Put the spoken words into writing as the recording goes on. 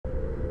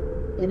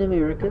in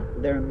America,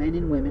 there are men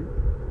and women,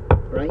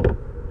 right?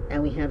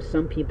 And we have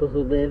some people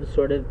who live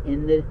sort of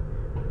in the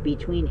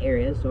between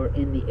areas, or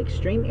in the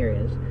extreme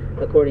areas,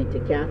 according to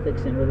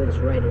Catholics and religious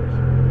writers.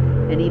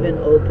 And even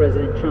old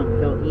President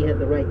Trump felt he had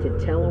the right to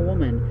tell a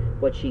woman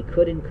what she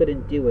could and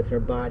couldn't do with her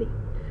body.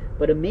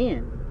 But a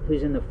man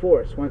who's in the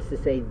force wants to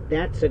say,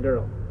 that's a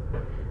girl.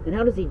 And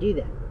how does he do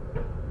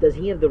that? Does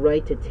he have the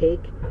right to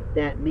take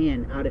that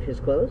man out of his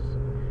clothes?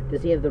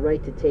 Does he have the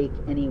right to take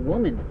any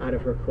woman out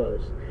of her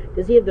clothes?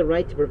 Does he have the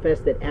right to profess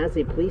that as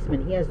a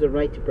policeman he has the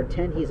right to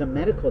pretend he's a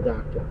medical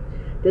doctor?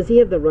 Does he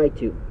have the right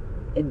to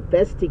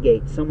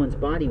investigate someone's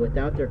body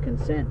without their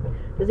consent?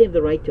 Does he have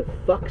the right to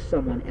fuck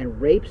someone and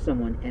rape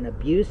someone and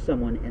abuse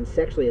someone and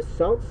sexually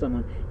assault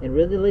someone and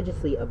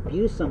religiously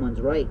abuse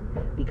someone's right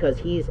because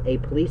he's a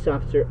police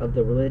officer of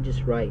the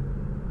religious right?